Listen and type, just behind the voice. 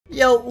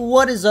Yo,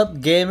 what is up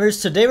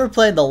gamers? Today we're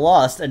playing The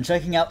Lost and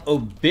checking out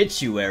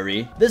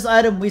Obituary. This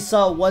item we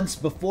saw once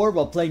before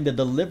while playing the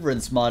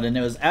Deliverance mod and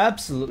it was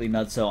absolutely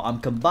nuts, so I'm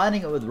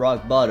combining it with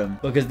Rock Bottom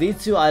because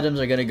these two items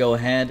are gonna go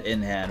hand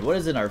in hand. What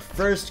is in our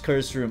first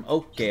curse room?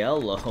 Okay,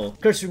 hello.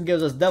 Curse room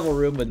gives us Devil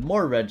Room with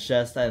more red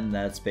chest and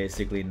that's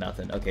basically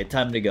nothing. Okay,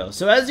 time to go.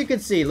 So as you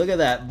can see, look at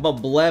that,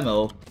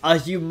 bablemo. A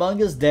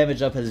humongous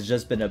damage up has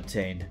just been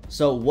obtained.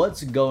 So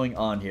what's going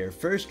on here?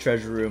 First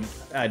treasure room.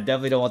 I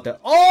definitely don't want the—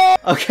 oh!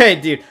 Okay,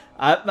 dude.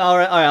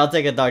 Alright, I'll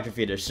take a Dr.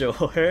 Fetus,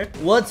 sure.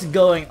 What's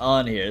going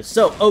on here?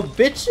 So,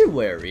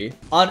 Obituary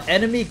on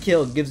enemy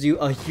kill gives you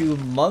a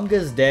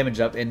humongous damage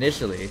up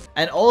initially,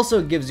 and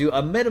also gives you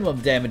a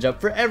minimum damage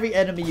up for every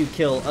enemy you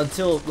kill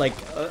until, like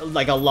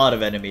a lot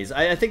of enemies.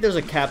 I think there's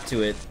a cap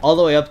to it, all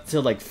the way up to,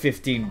 like,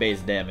 15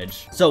 base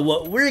damage. So,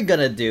 what we're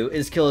gonna do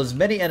is kill as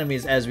many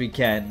enemies as we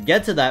can,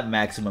 get to that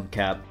maximum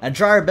cap, and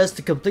try our best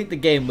to complete the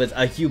game with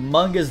a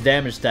humongous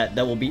damage stat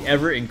that will be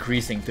ever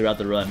increasing throughout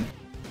the run.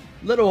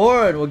 Little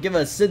Horn will give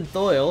us synth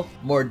oil.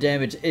 More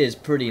damage is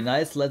pretty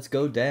nice. Let's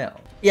go down.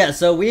 Yeah,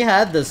 so we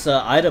had this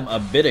item a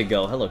bit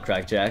ago. Hello,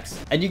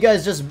 Crackjacks. And you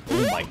guys just—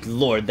 oh my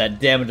lord, that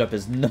damage up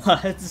is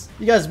nuts.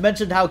 You guys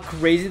mentioned how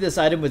crazy this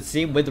item would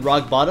seem with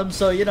Rock Bottom,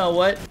 so you know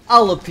what?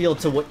 I'll appeal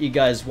to what you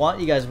guys want.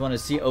 You guys want to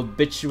see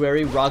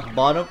Obituary Rock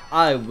Bottom?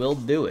 I will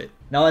do it.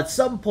 Now at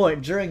some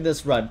point during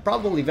this run,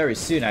 probably very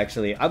soon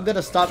actually, I'm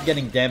gonna stop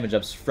getting damage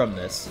ups from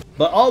this.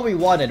 But all we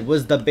wanted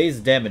was the base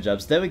damage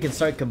ups, then we can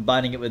start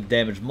combining it with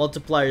damage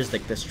multipliers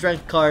like the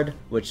strength card,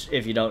 which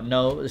if you don't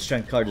know, the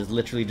strength card is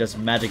literally just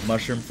magic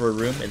mushroom for a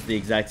room. It's the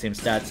exact same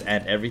stats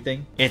and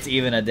everything. It's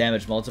even a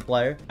damage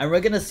multiplier. And we're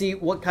gonna see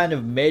what kind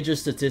of major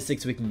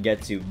statistics we can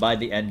get to by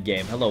the end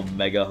game. Hello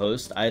Mega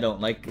Host, I don't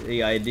like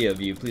the idea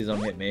of you, please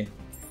don't hit me.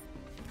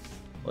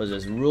 What is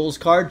this? Rules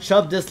card?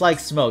 Chub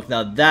dislikes smoke.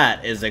 Now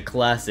that is a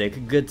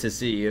classic. Good to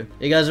see you.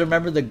 You guys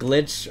remember the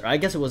glitch? Or I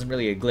guess it wasn't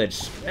really a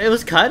glitch. It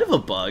was kind of a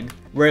bug.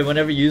 Where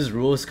whenever you use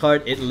rules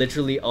card, it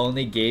literally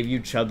only gave you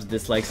Chubbs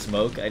dislike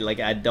smoke.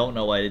 I don't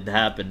know why it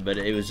happened, but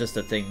it was just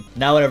a thing.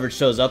 Now whenever it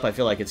shows up, I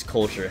feel like it's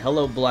culture.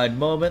 Hello blind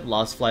moment.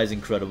 Lost Fly is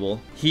incredible.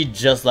 He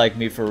just like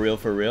me for real,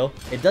 for real.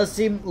 It does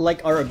seem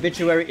like our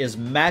obituary is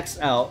maxed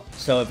out.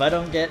 So if I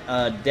don't get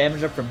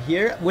damage up from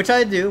here, which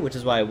I do, which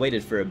is why I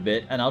waited for a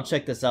bit, and I'll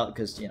check this out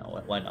because, you know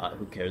what, why not?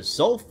 Who cares?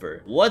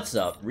 Sulfur. What's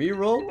up?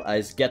 Reroll.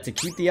 I get to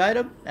keep the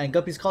item, and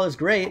Guppy's Call is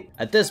great.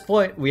 At this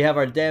point, we have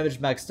our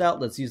damage maxed out.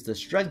 Let's use the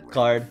strength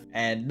card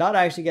and not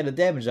actually get a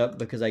damage up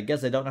because I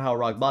guess I don't know how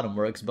Rock Bottom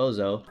works,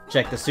 bozo.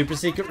 Check the super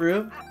secret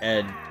room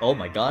and oh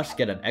my gosh,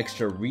 get an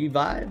extra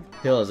revive.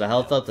 Heal as a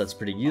health up, that's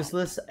pretty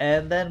useless,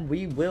 and then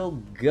we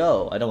will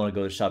go. I don't want to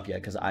go to the shop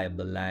yet because I am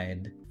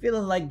blind.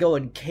 Feeling like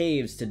going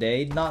caves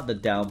today, not the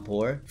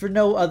downpour. For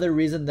no other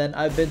reason than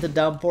I've been to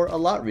downpour a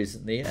lot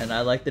recently and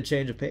I like the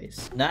change of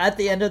pace. Now at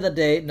the end of the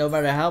day, no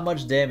matter how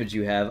much damage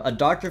you have, a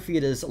Dr.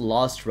 Fetus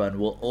Lost run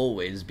will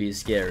always be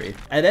scary.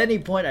 At any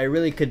point I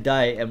really could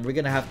die and we're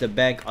gonna have to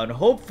bank on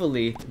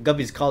hopefully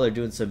Guppy's Collar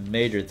doing some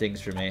major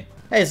things for me.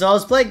 Hey, so I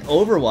was playing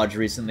Overwatch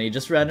recently,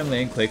 just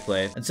randomly in quick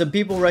play, and some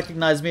people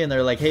recognized me and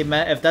they're like, hey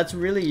Matt, if that's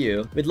really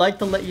you, we'd like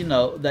to let you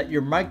know that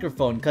your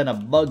microphone kind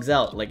of bugs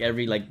out like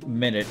every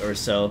minute or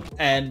so,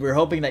 and we're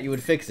hoping that you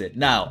would fix it.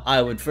 Now,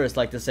 I would first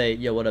like to say,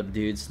 yo, what up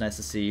dudes, nice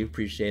to see you,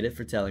 appreciate it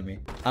for telling me.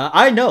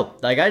 I know,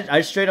 like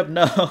I straight up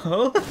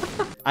know.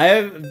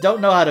 I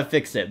don't know how to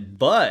fix it,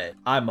 but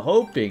I'm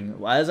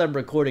hoping, as I'm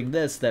recording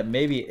this, that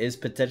maybe it is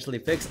potentially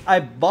fixed.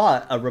 I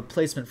bought a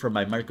replacement for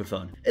my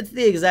microphone. It's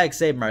the exact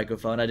same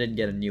microphone, I didn't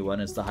get a new one.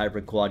 It's the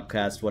Hybrid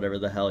Quadcast, whatever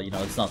the hell, you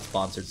know, it's not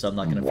sponsored, so I'm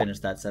not gonna finish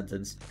that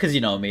sentence. Cause you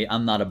know me,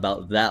 I'm not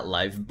about that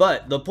life.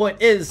 But the point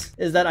is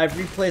that I've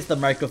replaced the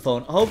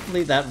microphone.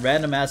 Hopefully that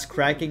random ass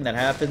cracking that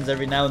happens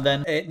every now and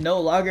then, it no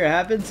longer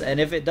happens,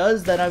 and if it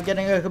does, then I'm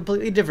getting a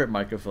completely different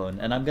microphone,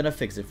 and I'm gonna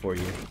fix it for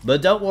you.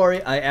 But don't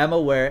worry, I am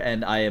aware,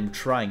 and I am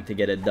trying to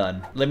get it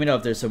done. Let me know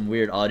if there's some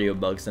weird audio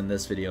bugs in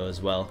this video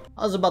as well.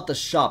 I was about to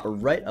shop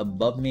right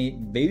above me,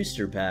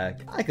 booster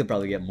pack. I could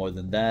probably get more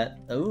than that.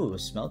 Ooh, a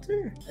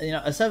smelter? You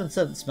know, a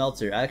 7-cent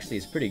smelter actually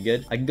is pretty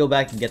good. I can go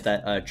back and get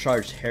that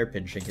charged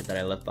hairpin trinket that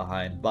I left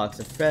behind. Box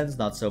of friends,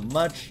 not so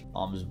much.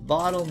 Alms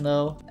bottle,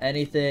 no.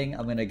 Anything.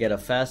 I'm gonna get a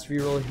fast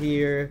reroll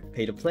here.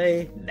 Pay to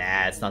play.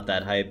 Nah, it's not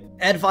that hype.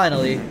 And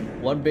finally,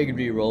 one big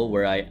reroll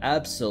where I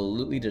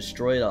absolutely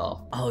destroy it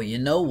all. Oh, you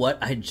know what?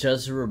 I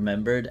just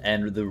remembered,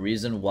 and the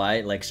reason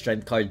why like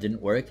strength card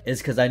didn't work is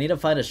because I need to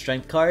find a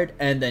strength card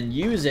and then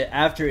use it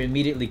after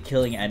immediately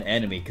killing an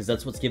enemy, because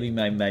that's what's giving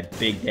my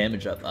big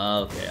damage up.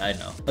 Oh, okay, I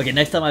know. Okay,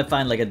 next time I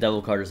find like a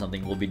devil card or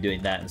something, we'll be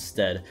doing that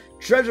instead.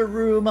 Treasure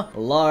room,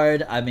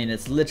 lard. I mean,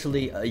 it's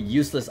literally a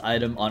useless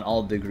item on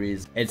all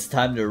degrees. It's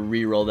time to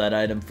re-roll that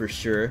item for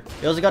sure.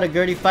 We also got a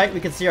Garry fight. We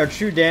can see our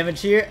true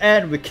damage here,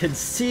 and we can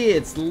see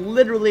it's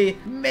literally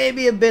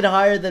maybe a bit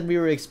higher than we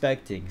were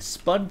expecting.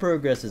 Spun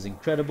progress is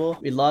incredible.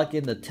 We lock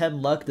in the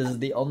 10 luck. Does is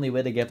the only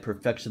way to get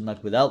perfection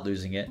luck without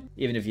losing it.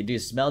 Even if you do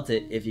smelt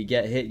it, if you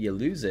get hit, you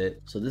lose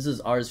it. So this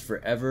is ours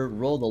forever.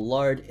 Roll the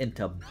lard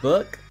into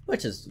book,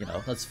 which is, you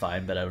know, that's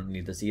fine, but I don't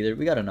need this either.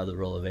 We got another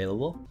roll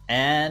available.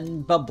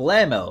 And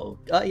Bablamo.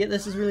 Yeah,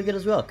 this is really good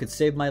as well. Could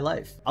save my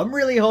life. I'm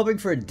really hoping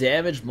for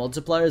damage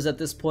multipliers at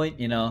this point,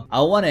 you know.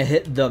 I want to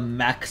hit the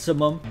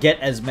maximum, get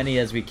as many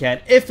as we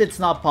can. If it's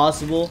not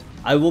possible,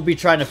 I will be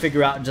trying to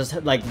figure out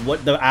just like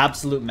what the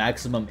absolute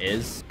maximum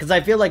is. Because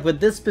I feel like with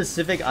this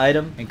specific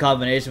item, in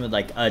combination with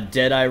like a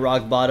Deadeye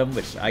Rock Bottom,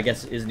 which I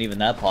guess isn't even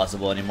that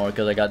possible anymore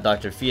because I got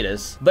Dr.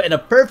 Fetus. But in a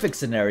perfect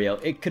scenario,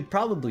 it could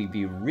probably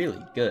be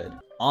really good.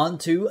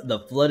 Onto the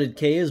Flooded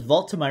Caves,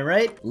 vault to my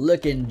right,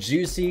 looking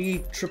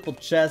juicy, triple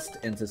chest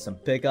into some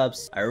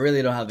pickups. I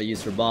really don't have a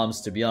use for bombs,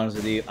 to be honest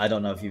with you. I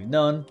don't know if you've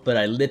known, but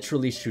I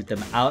literally shoot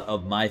them out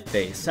of my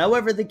face.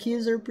 However, the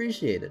keys are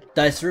appreciated.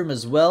 Dice room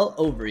as well,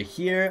 over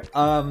here.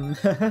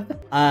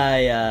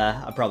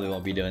 I probably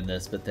won't be doing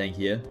this, but thank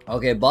you.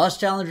 Okay, boss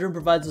challenge room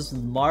provides us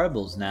with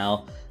marbles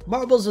now.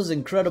 Marbles is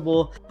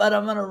incredible, but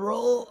I'm gonna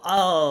roll.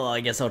 Oh, I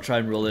guess I'll try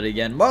and roll it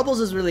again.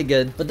 Marbles is really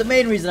good, but the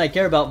main reason I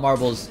care about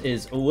marbles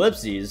is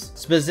whoopsies,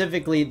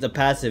 specifically the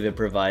passive it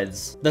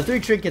provides. The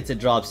 3 trinkets it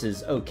drops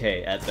is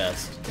okay at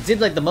best. It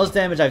seems like the most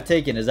damage I've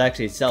taken is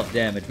actually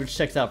self-damage, which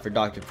checks out for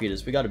Dr.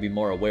 Fetus. We gotta be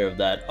more aware of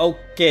that.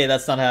 Okay,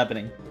 that's not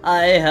happening.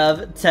 I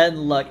have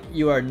 10 luck.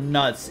 You are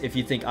nuts if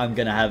you think I'm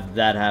gonna have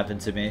that happen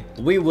to me.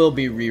 We will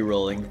be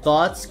re-rolling.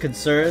 Thoughts?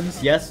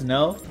 Concerns? Yes?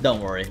 No?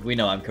 Don't worry. We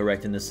know I'm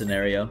correct in this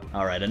scenario.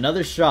 Alright,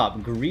 another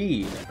shop.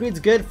 Greed. Greed's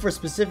good for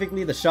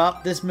specifically the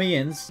shop. This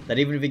means that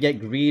even if we get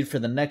greed for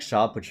the next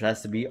shop, which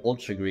has to be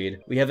ultra greed,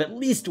 we have at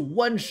least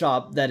one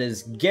shop that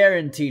is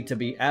guaranteed to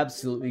be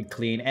absolutely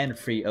clean and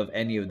free of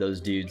any of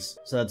those dudes.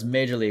 So that's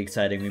majorly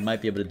exciting. We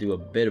might be able to do a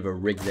bit of a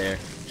rig there.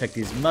 Check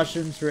these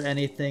mushrooms for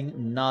anything.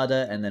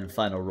 Nada. And then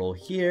final roll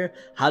here.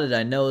 How did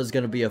I know it was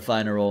gonna be a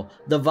final roll?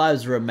 The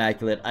vibes were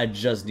immaculate. I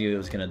just knew it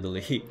was gonna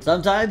delete.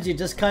 Sometimes you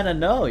just kind of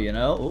know, you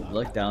know? Oh,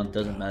 look down.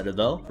 Doesn't matter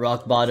though.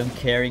 Rock bottom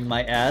carrying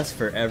my ass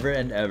forever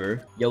and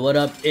ever. Yo, what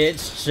up?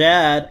 It's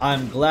Chad.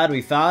 I'm glad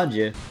we found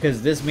you,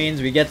 because this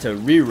means we get to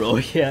re-roll.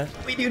 Yeah,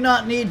 we do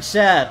not need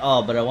Chad.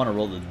 Oh, but I want to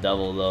roll the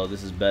double though.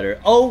 This is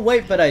better. Oh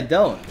wait, but I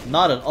don't.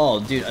 Not at all,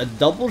 dude. A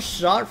double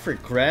shot for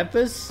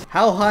Krampus?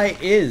 How high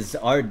is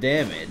our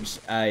damage?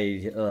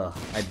 I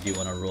do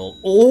want to roll.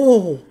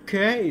 Oh,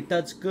 okay,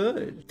 that's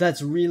good.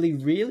 That's really,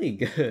 really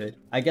good.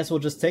 I guess we'll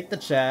just take the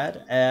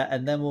Chad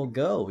and then we'll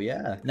go.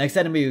 Yeah. Next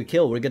enemy we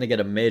kill, we're gonna get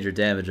a major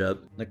damage up.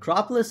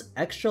 Necropolis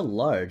extra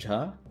large,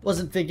 huh?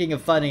 Wasn't thinking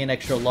of finding an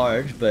extra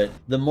large, but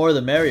the more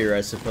the merrier,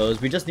 I suppose.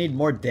 We just need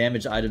more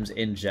damage items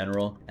in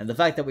general. And the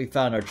fact that we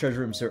found our treasure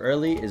room so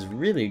early is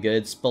really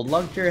good.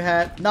 Spelunker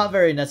hat, not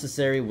very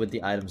necessary with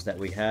the items that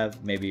we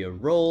have. Maybe a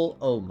roll.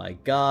 Oh my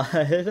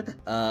god.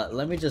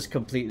 Let me just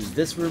complete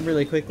this room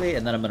really quickly,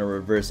 and then I'm gonna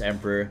reverse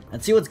Emperor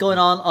and see what's going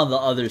on the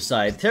other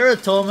side.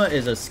 Teratoma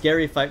is a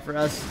scary fight for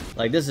us.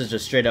 Like, this is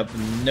just straight up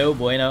no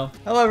bueno.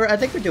 However, I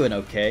think we're doing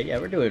okay. Yeah,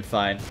 we're doing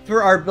fine.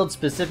 For our build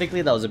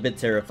specifically, that was a bit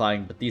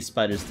terrifying, but these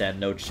spiders stand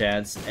no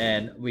chance,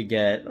 and we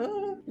get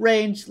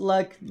range,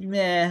 luck,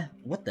 meh.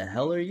 What the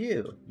hell are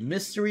you?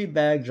 Mystery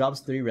bag drops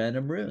 3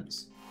 random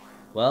runes.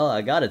 Well,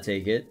 I gotta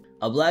take it.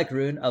 A black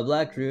rune,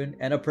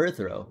 and a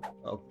Perthro.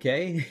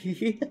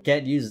 Okay.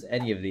 Can't use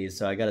any of these,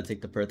 so I gotta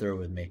take the Perthro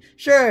with me.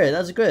 Sure,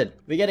 that's good.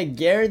 We get a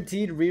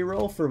guaranteed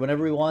reroll for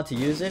whenever we want to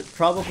use it,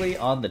 probably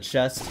on the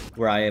chest,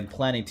 where I am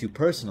planning to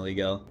personally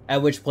go.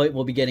 At which point,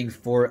 we'll be getting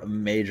 4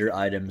 major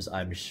items,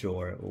 I'm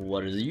sure.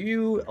 What is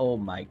you? Oh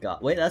my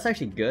god. Wait, that's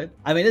actually good.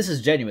 I mean, this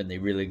is genuinely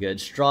really good.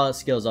 Straw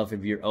scales off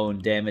of your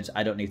own damage.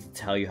 I don't need to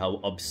tell you how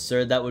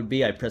absurd that would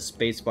be. I press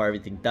spacebar,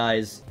 everything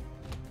dies.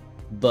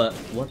 But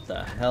what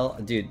the hell?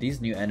 Dude,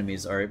 these new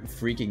enemies are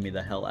freaking me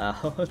the hell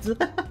out.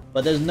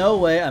 But there's no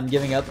way I'm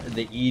giving up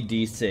the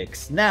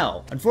ED6.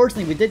 Now,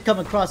 unfortunately, we did come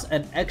across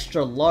an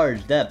extra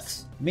large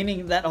depths.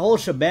 Meaning that whole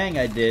shebang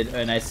I did,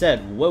 and I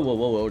said,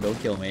 whoa, don't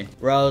kill me.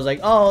 Where I was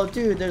like, oh,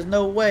 dude, there's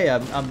no way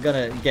I'm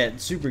gonna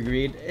get super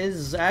greed,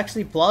 is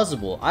actually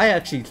plausible. I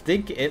actually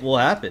think it will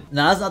happen.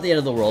 Now, that's not the end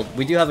of the world.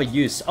 We do have a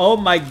use. Oh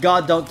my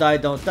god, don't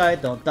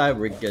die.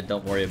 We're good,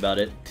 don't worry about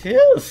it.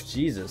 Phew,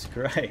 Jesus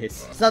Christ.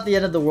 It's not the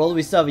end of the world.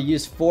 We still have a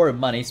use for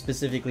money,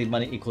 specifically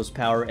money equals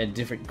power and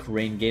different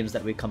crane games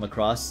that we come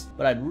across.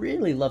 But I'd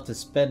really love to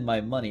spend my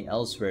money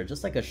elsewhere,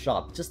 just like a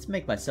shop, just to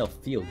make myself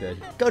feel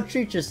good. Go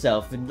treat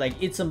yourself and like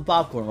eat some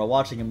popcorn while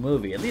watching a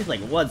movie, at least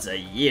like once a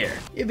year.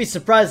 You'd be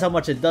surprised how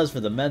much it does for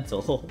the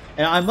mental.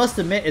 And I must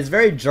admit, it's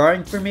very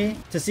jarring for me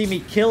to see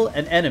me kill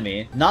an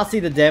enemy, not see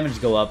the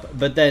damage go up,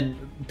 but then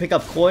pick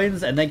up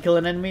coins and then kill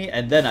an enemy,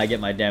 and then I get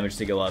my damage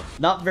to go up.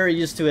 Not very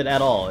used to it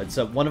at all. It's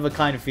a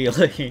one-of-a-kind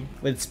feeling.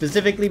 With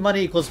specifically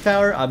money equals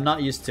power, I'm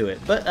not used to it,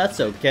 but that's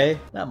okay.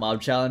 That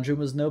mob challenge room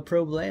was no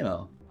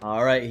problemo.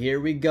 Alright,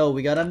 here we go.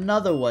 We got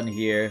another one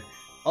here.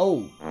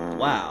 Oh,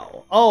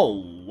 wow.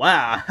 Oh,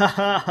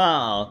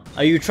 wow.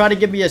 Are you trying to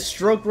give me a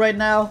stroke right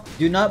now?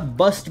 Do not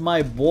bust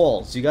my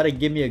balls. You gotta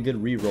give me a good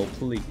reroll,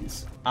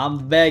 please.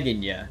 I'm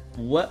begging you.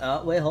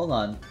 What? Wait, hold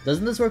on.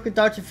 Doesn't this work with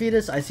Dr.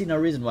 Fetus? I see no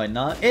reason why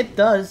not. It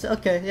does.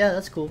 Okay, yeah,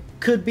 that's cool.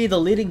 Could be the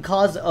leading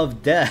cause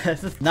of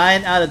death.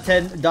 9 out of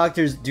 10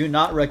 doctors do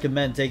not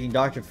recommend taking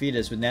Dr.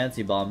 Fetus with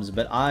Nancy bombs,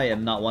 but I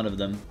am not one of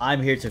them.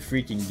 I'm here to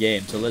freaking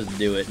game, so let's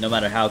do it, no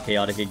matter how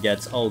chaotic it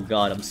gets. Oh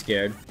god, I'm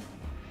scared.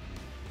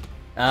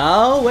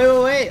 Oh,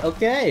 wait.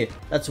 Okay.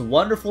 That's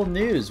wonderful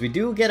news. We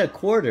do get a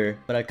quarter,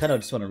 but I kind of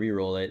just want to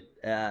re-roll it.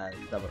 I'm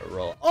gonna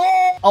roll.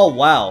 Oh,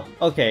 wow.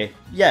 Okay.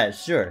 Yeah,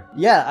 sure.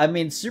 Yeah, I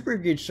mean, Super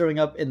Greed showing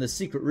up in the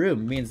secret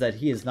room means that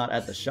he is not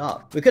at the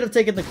shop. We could have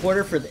taken the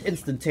quarter for the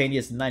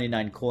instantaneous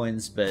 99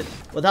 coins, but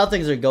with how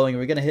things are going,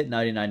 we're gonna hit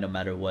 99 no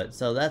matter what.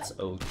 So that's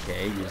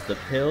okay. Use the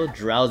pill.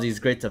 Drowsy's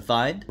great to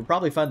find. We'll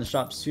probably find the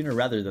shop sooner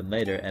rather than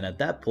later, and at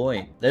that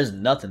point, there's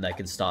nothing that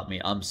can stop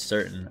me. I'm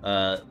certain.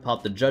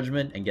 Pop the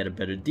judgment and get a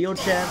better deal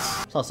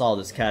chance. Plus all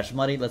this cash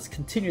money. Let's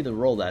continue to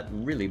roll that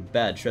really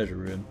bad treasure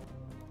room.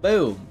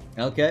 Boom.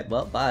 Okay,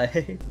 well,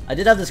 bye. I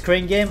did have this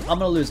crane game. I'm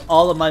gonna lose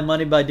all of my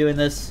money by doing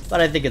this, but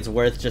I think it's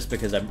worth just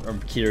because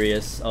I'm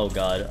curious. Oh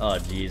god. Oh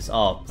jeez.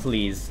 Oh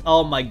please.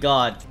 Oh my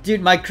god.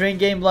 Dude, my crane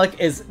game luck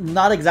is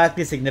not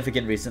exactly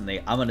significant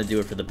recently. I'm gonna do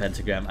it for the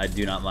pentagram. I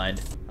do not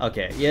mind.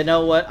 Okay, you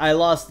know what? I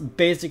lost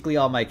basically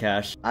all my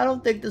cash. I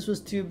don't think this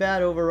was too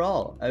bad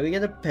overall. We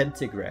get a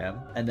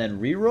pentagram and then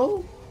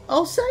reroll?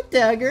 Oh, Sack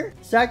Dagger.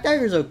 Sack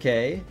Dagger's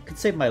okay. Could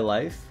save my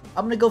life.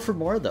 I'm gonna go for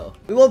more though.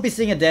 We won't be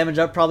seeing a damage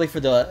up probably for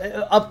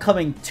the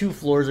upcoming 2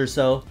 floors or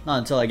so. Not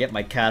until I get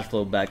my cash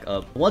flow back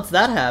up. Once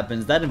that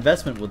happens, that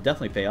investment will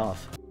definitely pay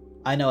off.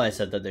 I know I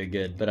said that they're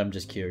good, but I'm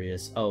just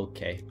curious.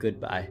 Okay,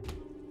 goodbye.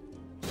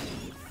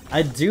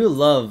 I do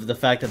love the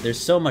fact that there's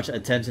so much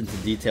attention to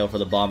detail for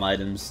the bomb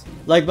items.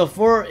 Like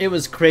before, it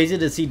was crazy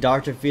to see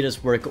Dr.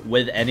 Fetus work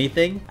with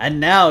anything, and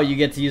now you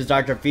get to use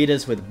Dr.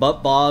 Fetus with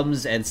butt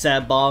bombs and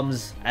sad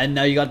bombs, and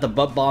now you got the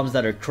butt bombs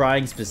that are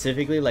crying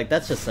specifically. Like,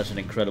 that's just such an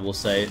incredible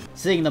sight.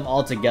 Seeing them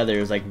all together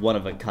is like one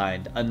of a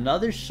kind.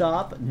 Another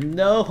shop?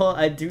 No,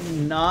 I do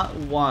not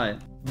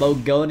want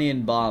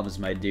Bogonian bombs,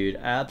 my dude.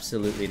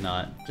 Absolutely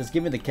not. Just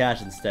give me the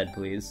cash instead,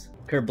 please.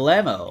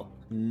 Kerblamo.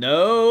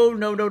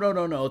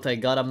 No.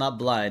 Thank God I'm not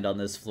blind on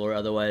this floor.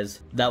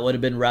 Otherwise, that would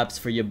have been raps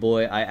for your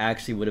boy. I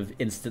actually would have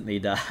instantly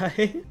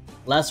died.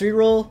 Last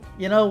reroll.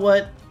 You know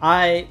what?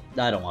 I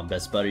don't want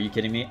best butter. Are you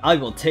kidding me? I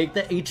will take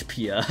the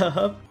HP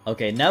up.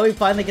 Okay, now we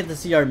finally get to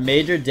see our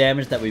major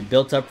damage that we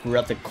built up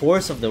throughout the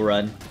course of the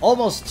run.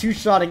 Almost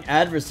 2-shotting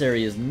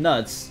adversary is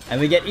nuts. And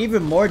we get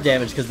even more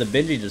damage because the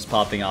Benji just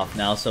popping off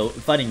now. So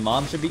fighting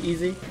mom should be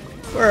easy.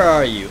 Where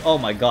are you? Oh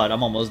my god,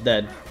 I'm almost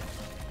dead.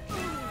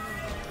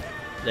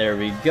 There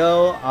we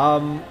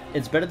go.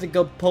 It's better to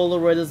go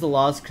Polaroid as the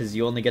loss because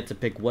you only get to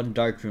pick 1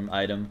 darkroom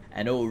item.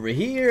 And over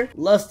here,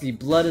 Lusty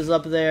Blood is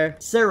up there.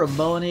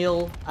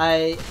 Ceremonial.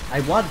 I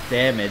want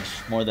damage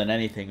more than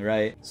anything,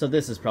 right? So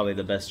this is probably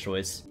the best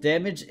choice.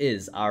 Damage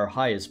is our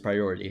highest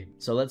priority,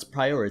 so let's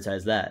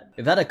prioritize that.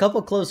 We've had a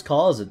couple close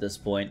calls at this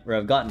point where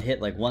I've gotten hit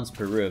like once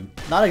per room.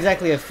 Not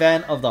exactly a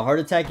fan of the heart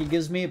attack it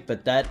gives me,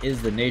 but that is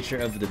the nature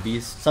of the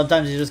beast.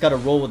 Sometimes you just gotta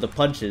roll with the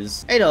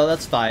punches. Hey, no,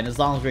 that's fine as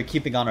long as we're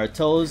keeping on our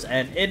toes.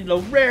 And in the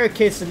rare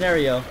case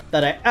scenario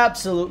that I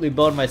absolutely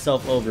boned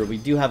myself over, we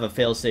do have a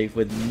failsafe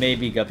with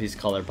maybe Guppy's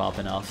color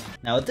popping off.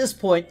 Now at this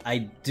point,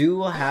 I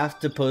do have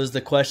to pose the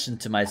question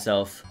to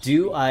myself,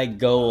 do I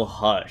go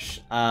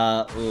Hush?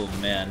 Oh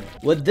man.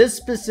 With this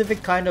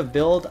specific kind of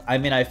build, I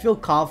mean, I feel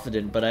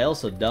confident, but I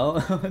also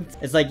don't.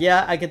 It's like,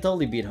 yeah, I can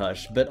totally beat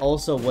Hush, but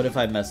also what if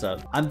I mess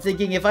up? I'm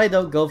thinking if I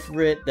don't go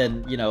for it,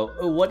 then, you know,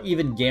 what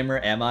even gamer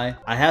am I?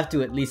 I have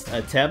to at least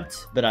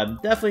attempt, but I'm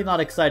definitely not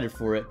excited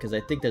for it because I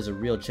think there's a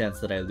real chance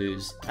that I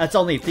lose. That's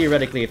only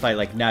theoretically if I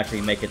like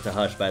naturally make it to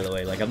Hush, by the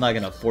way. Like, I'm not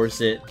gonna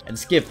force it and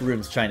skip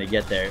rooms trying to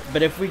get there.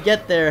 But if we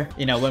get there,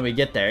 you know, when we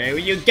get there,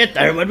 you get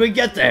there when we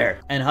get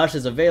there, and Hush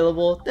is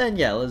available, then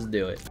yeah, let's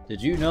do it.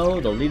 Did you know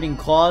the leading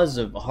cause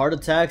of heart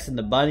attacks in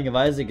the Binding of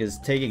Isaac is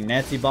taking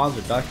Nancy bombs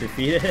with Dr.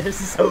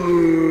 Fetus?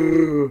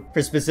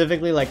 For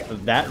specifically like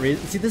that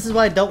reason. See, this is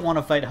why I don't want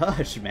to fight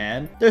Hush,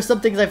 man. There's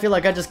some things I feel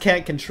like I just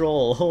can't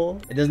control.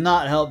 It does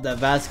not help that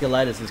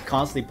vasculitis is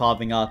constantly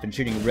popping off and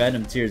shooting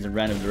random tears in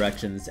random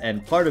directions,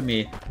 and part of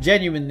me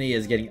genuinely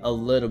is getting a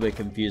little bit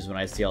confused when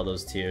I see all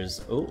those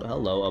tears. Oh,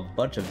 hello, a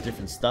bunch of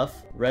different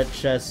stuff. Red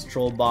chest,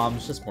 troll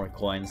bombs, just more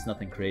coins,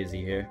 nothing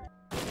crazy here.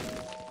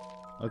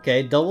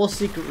 Okay, double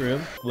secret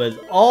room with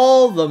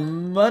all the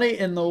money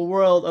in the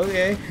world.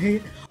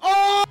 Okay.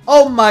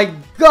 Oh my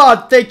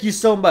god, thank you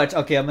so much.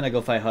 Okay, I'm gonna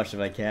go fight Hush if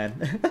I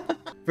can.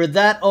 For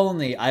that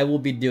only, I will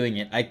be doing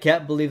it. I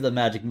can't believe the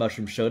magic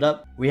mushroom showed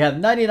up. We have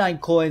 99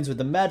 coins with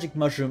the magic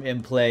mushroom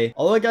in play.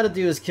 All I gotta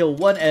do is kill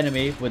 1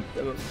 enemy with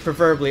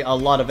preferably a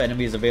lot of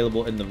enemies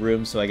available in the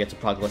room, so I get to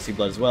proc Lusty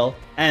Blood as well.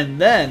 And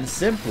then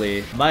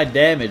simply my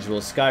damage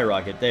will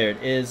skyrocket. There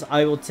it is.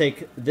 I will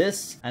take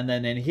this, and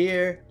then in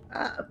here,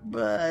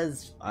 but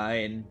it's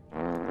fine.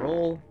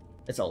 Roll.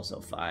 It's also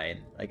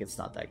fine. Like, it's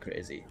not that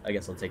crazy. I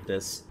guess I'll take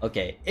this.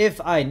 Okay,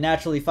 if I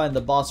naturally find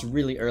the boss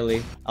really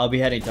early, I'll be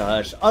heading to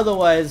Hush.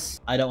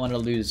 Otherwise, I don't want to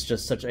lose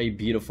just such a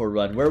beautiful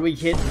run where we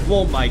hit,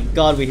 oh my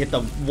god, we hit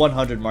the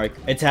 100 mark.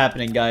 It's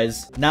happening,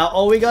 guys. Now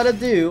all we gotta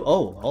do,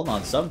 oh, hold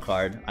on, some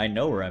card. I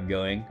know where I'm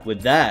going.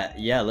 With that,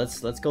 yeah, let's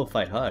go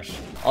fight Hush.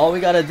 All we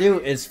gotta do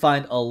is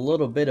find a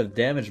little bit of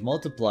damage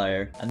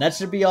multiplier, and that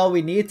should be all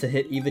we need to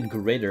hit even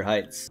greater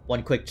heights.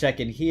 One quick check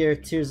in here,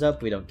 tears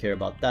up, we don't care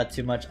about that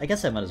too much. I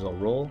guess I might as well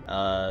roll.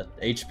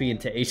 HP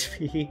into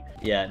HP.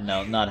 Yeah,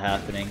 no, not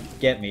happening.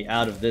 Get me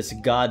out of this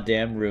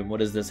goddamn room.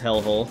 What is this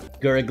hellhole?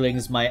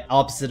 Gurgling's my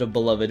opposite of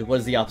beloved. What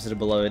is the opposite of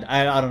beloved?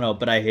 I don't know,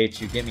 but I hate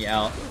you. Get me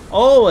out.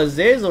 Oh,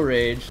 Azazel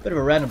Rage. Bit of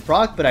a random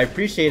proc, but I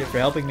appreciate it for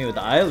helping me with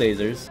the eye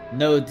lasers.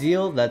 No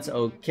deal, that's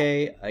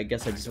okay. I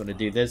guess I just want to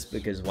do this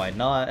because why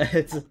not?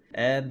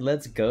 And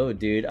let's go,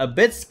 dude. A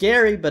bit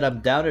scary, but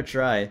I'm down to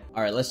try.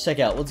 Alright, let's check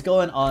out what's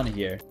going on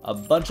here. A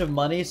bunch of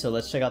money, so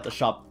let's check out the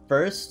shop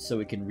first so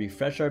we can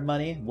refresh our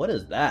money. What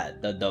is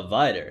that? The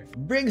divider.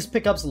 Brings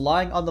pickups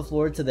lying on the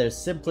floor to their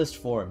simplest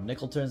form.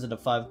 Nickel turns into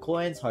 5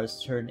 coins,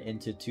 hearts turn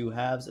into 2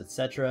 halves,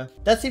 etc.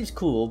 That seems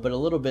cool, but a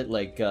little bit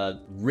like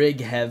rig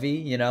heavy,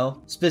 you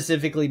know?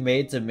 Specifically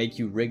made to make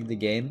you rig the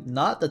game.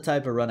 Not the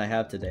type of run I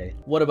have today.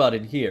 What about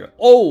in here?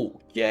 Oh!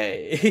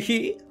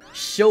 Yay!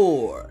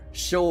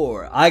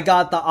 Sure. I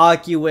got the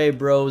Aki way,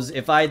 bros.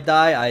 If I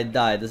die, I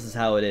die. This is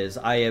how it is.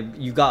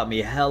 You got me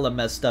hella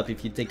messed up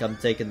if you think I'm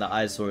taking the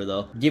eyesore,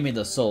 though. Give me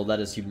the soul. That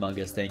is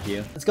humongous. Thank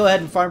you. Let's go ahead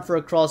and farm for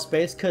a crawl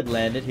space. Could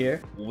land it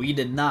here. We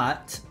did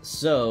not.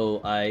 So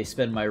I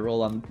spend my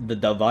roll on the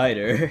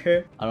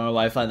divider. I don't know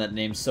why I find that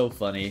name so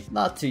funny.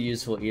 Not too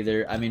useful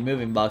either. I mean,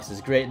 moving box is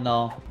great and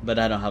all, but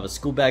I don't have a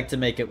school bag to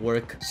make it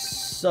work.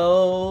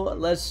 So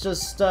let's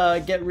just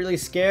get really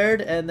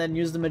scared and then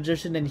use the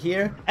magician in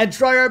here and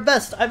try our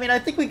best. I mean, I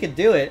think we can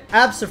do it.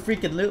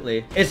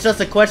 Abso-freaking-lutely. It's just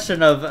a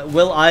question of,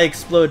 will I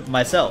explode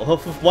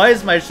myself? Why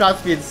is my shot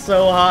speed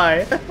so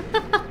high?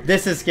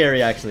 This is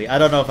scary, actually. I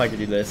don't know if I can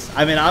do this.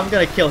 I mean, I'm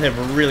gonna kill him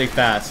really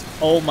fast.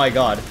 Oh my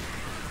god.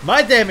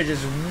 My damage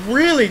is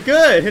really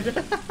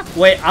good.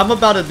 Wait, I'm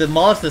about to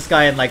demolish this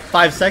guy in like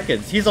 5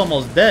 seconds. He's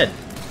almost dead.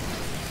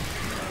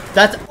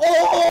 That's—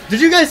 oh!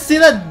 Did you guys see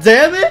that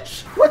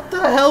damage? What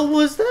the hell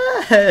was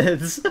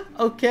that?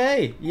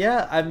 Okay,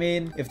 yeah, I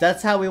mean, if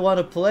that's how we want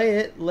to play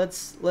it,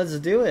 let's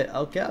do it.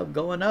 Okay, I'm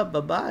going up.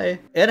 Bye-bye.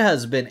 It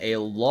has been a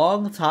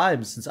long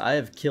time since I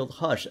have killed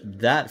Hush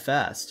that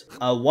fast.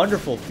 A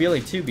wonderful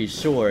feeling, to be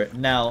sure.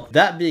 Now,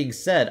 that being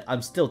said,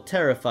 I'm still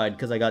terrified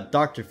because I got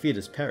Dr.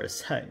 Fetus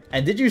Parasite.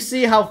 And did you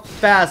see how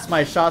fast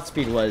my shot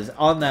speed was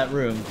on that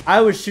room?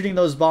 I was shooting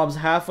those bombs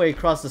halfway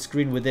across the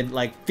screen within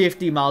like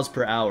 50 miles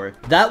per hour.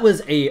 That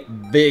was a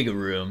big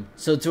room.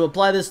 So to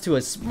apply this to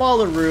a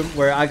smaller room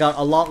where I got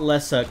a lot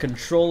less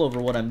control over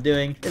what I'm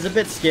doing is a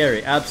bit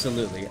scary.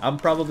 Absolutely. I'm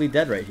probably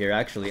dead right here,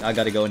 actually. I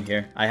gotta go in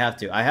here. I have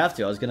to.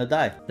 I was gonna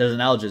die. There's an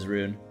Algiz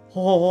rune.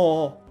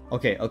 Oh.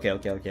 Okay.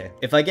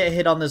 If I get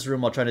hit on this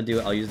room while trying to do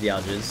it, I'll use the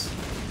Algiz.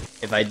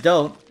 If I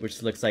don't,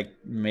 which looks like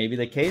maybe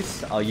the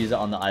case, I'll use it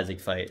on the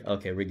Isaac fight.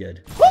 Okay, we're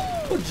good.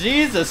 Oh,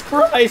 Jesus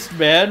Christ,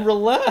 man.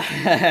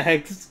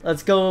 Relax.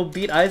 Let's go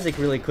beat Isaac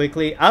really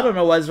quickly. I don't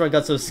know why this run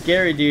got so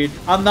scary, dude.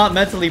 I'm not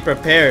mentally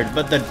prepared,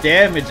 but the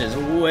damage is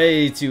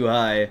way too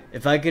high.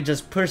 If I could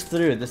just push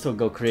through, this will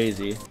go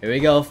crazy. Here we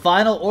go.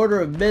 Final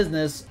order of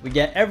business. We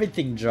get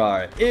everything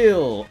jar.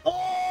 Ew.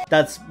 Oh.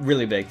 That's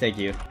really big, thank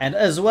you. And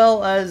as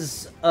well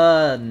as,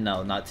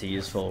 no, not too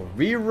useful.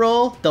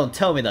 Reroll? Don't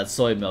tell me that's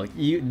soy milk.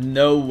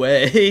 No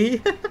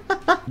way.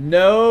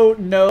 No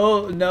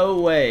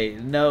way.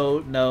 No,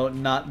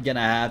 not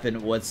gonna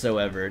happen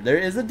whatsoever. There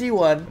is a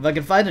D1. If I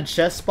can find a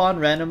chest spawn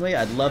randomly,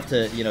 I'd love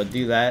to, you know,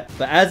 do that.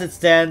 But as it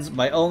stands,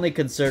 my only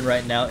concern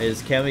right now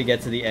is can we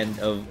get to the end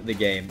of the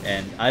game?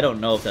 And I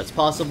don't know if that's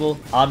possible.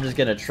 I'm just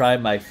gonna try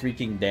my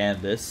freaking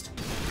damnedest.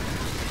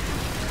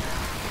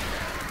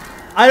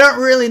 I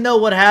don't really know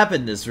what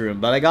happened this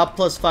room, but I got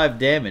 +5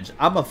 damage.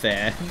 I'm a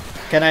fan.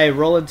 Can I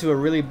roll into a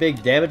really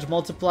big damage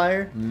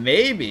multiplier?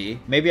 Maybe.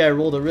 Maybe I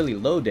rolled a really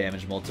low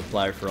damage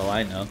multiplier for all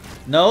I know.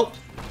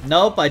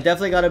 Nope, I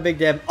definitely got a big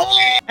damage. Oh!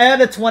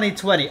 And a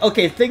 2020.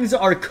 Okay, things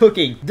are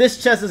cooking.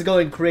 This chest is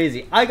going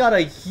crazy. I got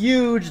a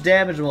huge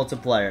damage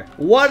multiplier.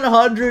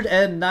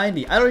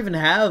 190. I don't even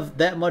have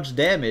that much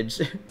damage.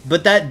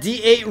 But that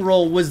D8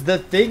 roll was the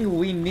thing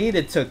we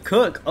needed to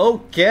cook.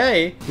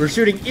 Okay. We're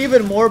shooting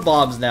even more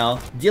bombs now.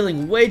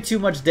 Dealing way too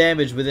much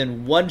damage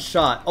within one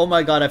shot. Oh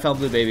my god, I found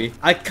Blue Baby.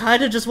 I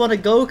kind of just want to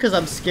go because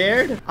I'm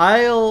scared.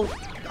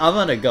 I'm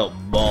gonna go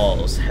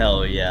balls,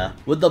 hell yeah.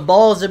 With the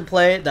balls in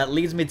play, that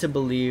leads me to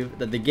believe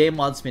that the game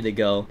wants me to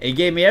go. It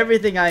gave me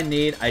everything I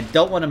need. I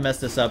don't want to mess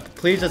this up.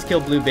 Please just kill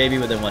Blue Baby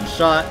within one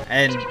shot.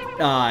 And,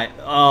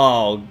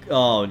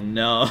 oh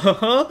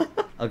no.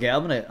 Okay,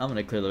 I'm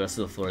gonna clear the rest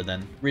of the floor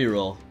then.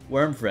 Reroll.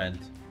 Worm friend.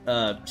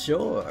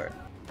 Sure.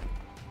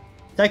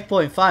 Tech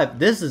point 5.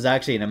 This is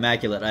actually an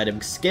immaculate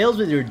item. Scales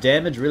with your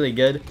damage really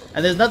good.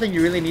 And there's nothing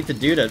you really need to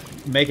do to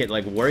make it,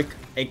 like, work.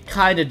 it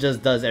kind of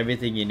just does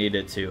everything you need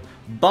it to.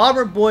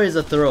 Bomber Boy is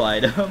a throw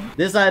item.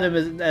 This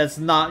item that's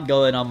not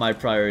going on my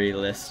priority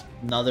list.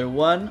 Another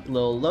one,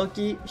 Lil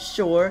Loki,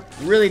 sure.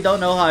 Really don't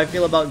know how I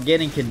feel about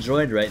getting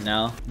conjoined right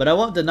now, but I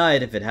won't deny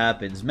it if it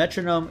happens.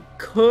 Metronome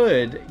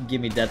could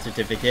give me death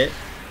certificate.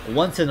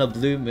 Once in a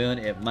blue moon,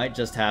 it might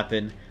just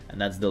happen. And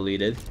that's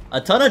deleted.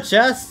 A ton of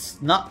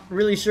chests, not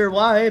really sure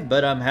why,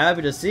 but I'm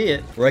happy to see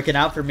it. Working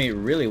out for me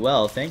really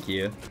well, thank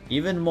you.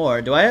 Even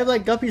more, do I have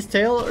like Guppy's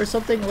tail or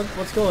something?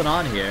 What's going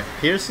on here?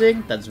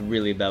 Piercing? That's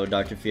really bad with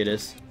Dr.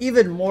 Fetus.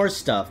 Even more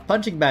stuff.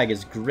 Punching bag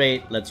is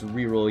great, let's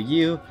reroll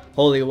you.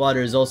 Holy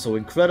water is also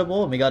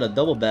incredible, and we got a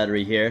double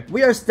battery here.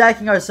 We are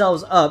stacking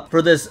ourselves up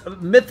for this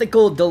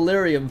mythical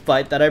delirium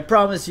fight that I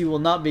promise you will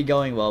not be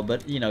going well,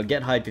 but you know,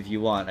 get hype if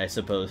you want, I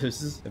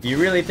suppose. If you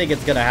really think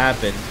it's gonna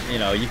happen, you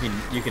know, you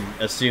can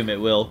assume it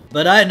will.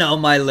 But I know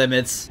my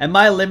limits, and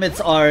my limits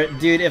are,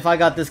 dude, if I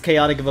got this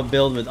chaotic of a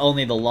build with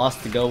only the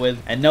Lost to go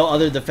with, and no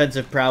other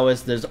defensive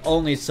prowess, there's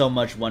only so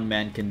much one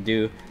man can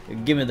do.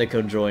 Give me the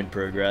conjoined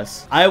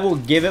progress. I will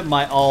give it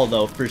my all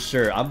though, for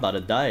sure. I'm about to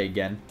die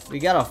again. We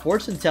got a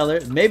fortune teller,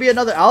 maybe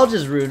another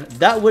Algiz rune.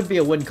 That would be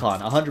a win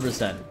con,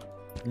 100%.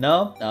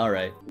 No?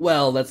 Alright.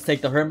 Well, let's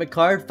take the Hermit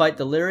card, fight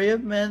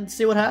Delirium, and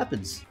see what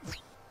happens.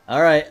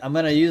 Alright, I'm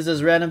gonna use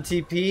this random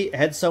TP,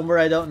 head somewhere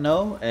I don't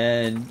know,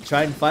 and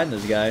try and find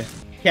this guy.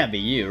 Can't be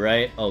you,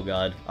 right? Oh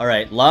god.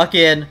 Alright, lock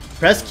in.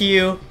 Press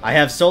Q. I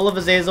have Soul of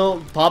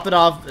Azazel. Pop it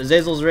off.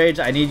 Azazel's Rage.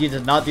 I need you to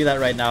not do that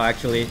right now,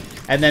 actually.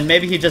 And then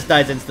maybe he just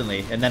dies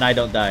instantly, and then I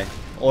don't die.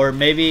 Or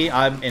maybe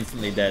I'm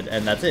instantly dead,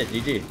 and that's it.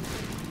 GG.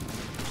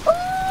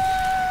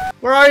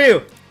 Where are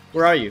you?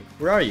 Where are you?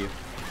 Where are you?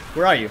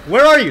 Where are you?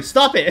 Where are you?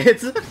 Stop it!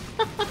 It's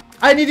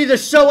I need you to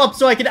show up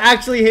so I can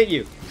actually hit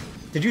you.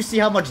 Did you see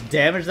how much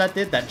damage that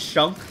did? That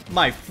chunk?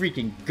 My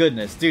freaking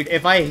goodness. Dude,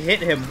 if I hit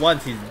him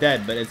once, he's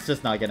dead, but it's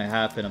just not gonna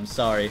happen. I'm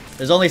sorry.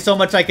 There's only so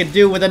much I can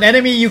do with an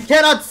enemy you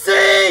cannot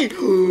see!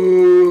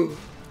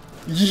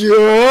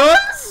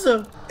 Yes!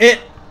 It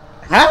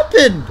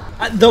happened!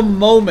 The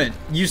moment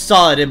you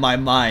saw it in my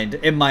mind,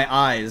 in my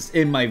eyes,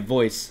 in my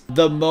voice,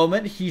 the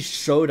moment he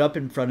showed up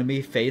in front of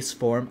me, face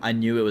form, I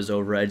knew it was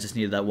over. I just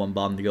needed that one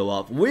bomb to go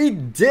off. We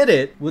did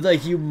it with a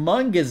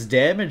humongous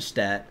damage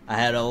stat. I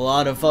had a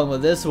lot of fun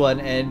with this one,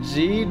 and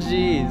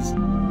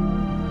GG's.